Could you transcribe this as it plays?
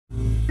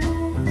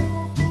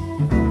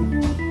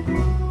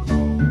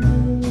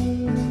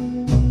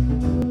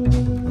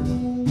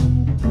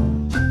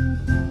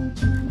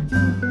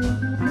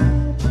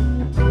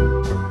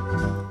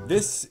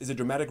This is a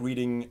dramatic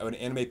reading of an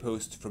anime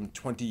post from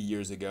 20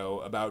 years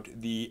ago about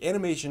the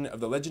animation of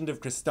The Legend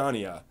of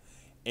Crystania,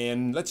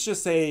 and let's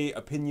just say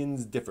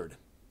opinions differed.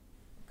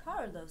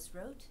 Carlos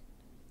wrote,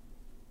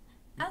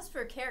 "As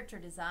for character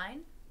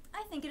design,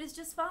 I think it is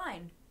just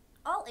fine.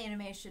 All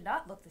anime should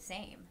not look the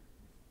same."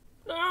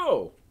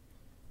 No,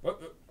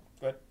 What?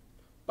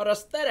 but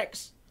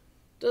aesthetics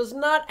does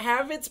not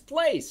have its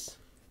place.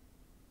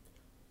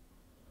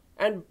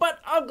 And butt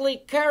ugly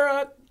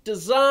Kara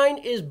design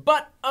is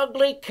butt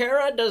ugly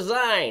Kara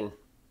design.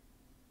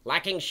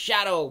 Lacking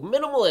shadow,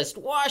 minimalist,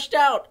 washed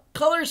out,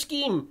 color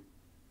scheme.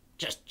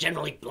 Just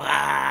generally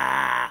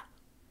blah.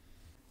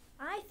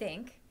 I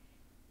think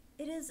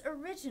it is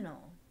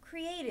original,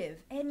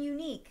 creative, and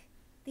unique.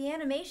 The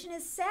animation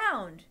is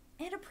sound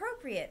and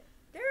appropriate.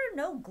 There are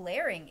no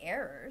glaring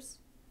errors.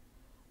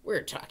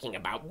 We're talking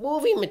about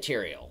movie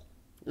material,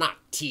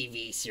 not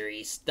TV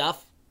series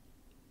stuff.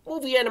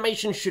 Movie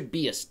animation should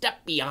be a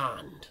step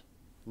beyond.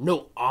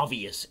 No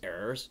obvious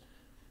errors.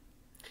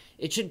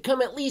 It should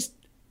come at least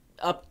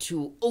up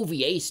to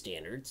OVA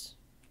standards.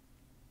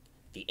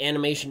 The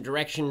animation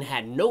direction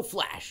had no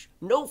flash,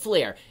 no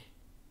flare.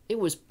 It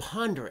was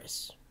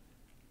ponderous.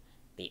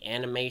 The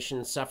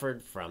animation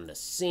suffered from the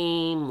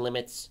same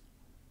limits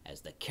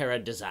as the Kara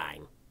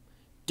design.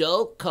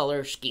 Dull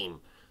color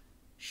scheme.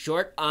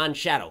 Short on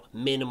shadow.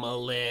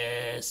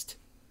 Minimalist.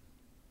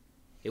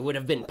 It would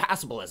have been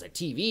passable as a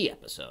TV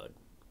episode.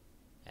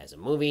 As a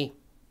movie,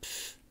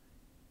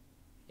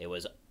 it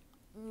was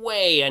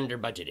way under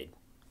budgeted.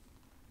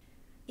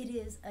 It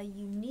is a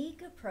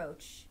unique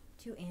approach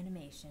to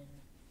animation.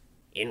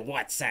 In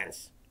what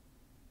sense?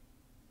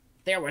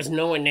 There was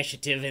no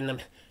initiative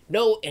in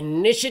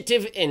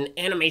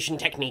animation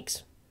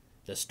techniques.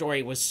 The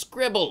story was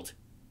scribbled,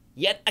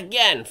 yet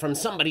again from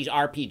somebody's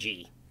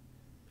RPG.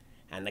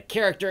 And the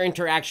character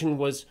interaction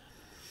was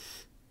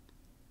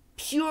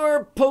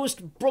pure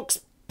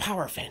post-Brooks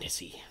power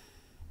fantasy.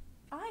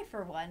 I,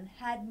 for one,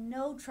 had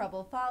no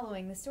trouble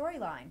following the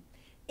storyline.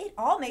 It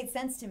all made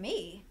sense to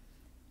me.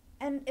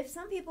 And if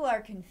some people are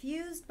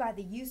confused by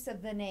the use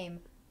of the name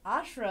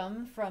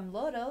Ashram from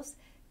Lodos,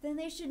 then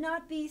they should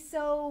not be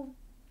so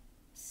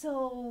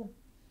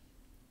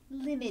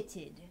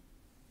limited.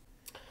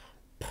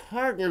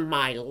 Pardon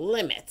my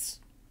limits,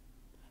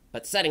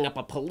 but setting up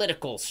a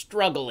political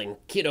struggle in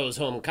Kido's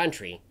home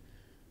country,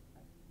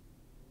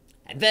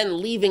 and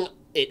then leaving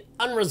it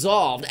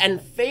unresolved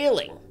and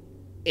failing,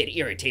 it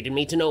irritated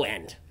me to no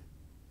end.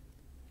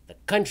 The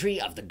country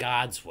of the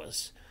gods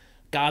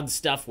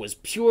stuff was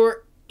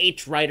pure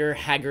H. Rider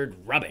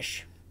Haggard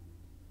rubbish.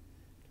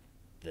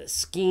 The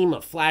scheme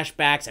of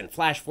flashbacks and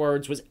flash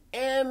forwards was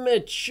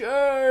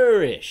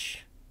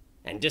amateurish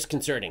and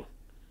disconcerting.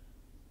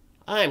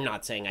 I'm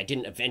not saying I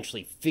didn't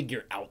eventually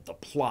figure out the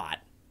plot.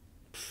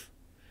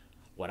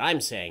 What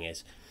I'm saying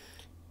is,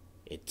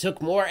 it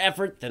took more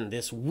effort than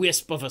this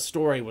wisp of a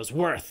story was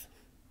worth.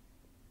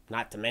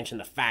 Not to mention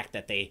the fact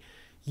that they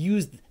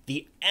used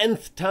the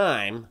nth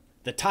time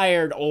the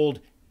tired old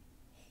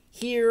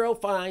hero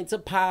finds a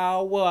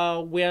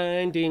power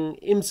winding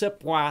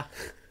imsepwa.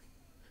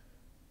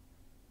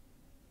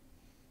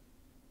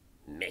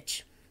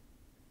 Mitch.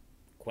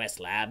 Quest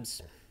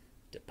Labs,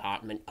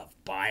 Department of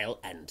Bile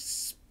and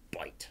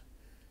Spite.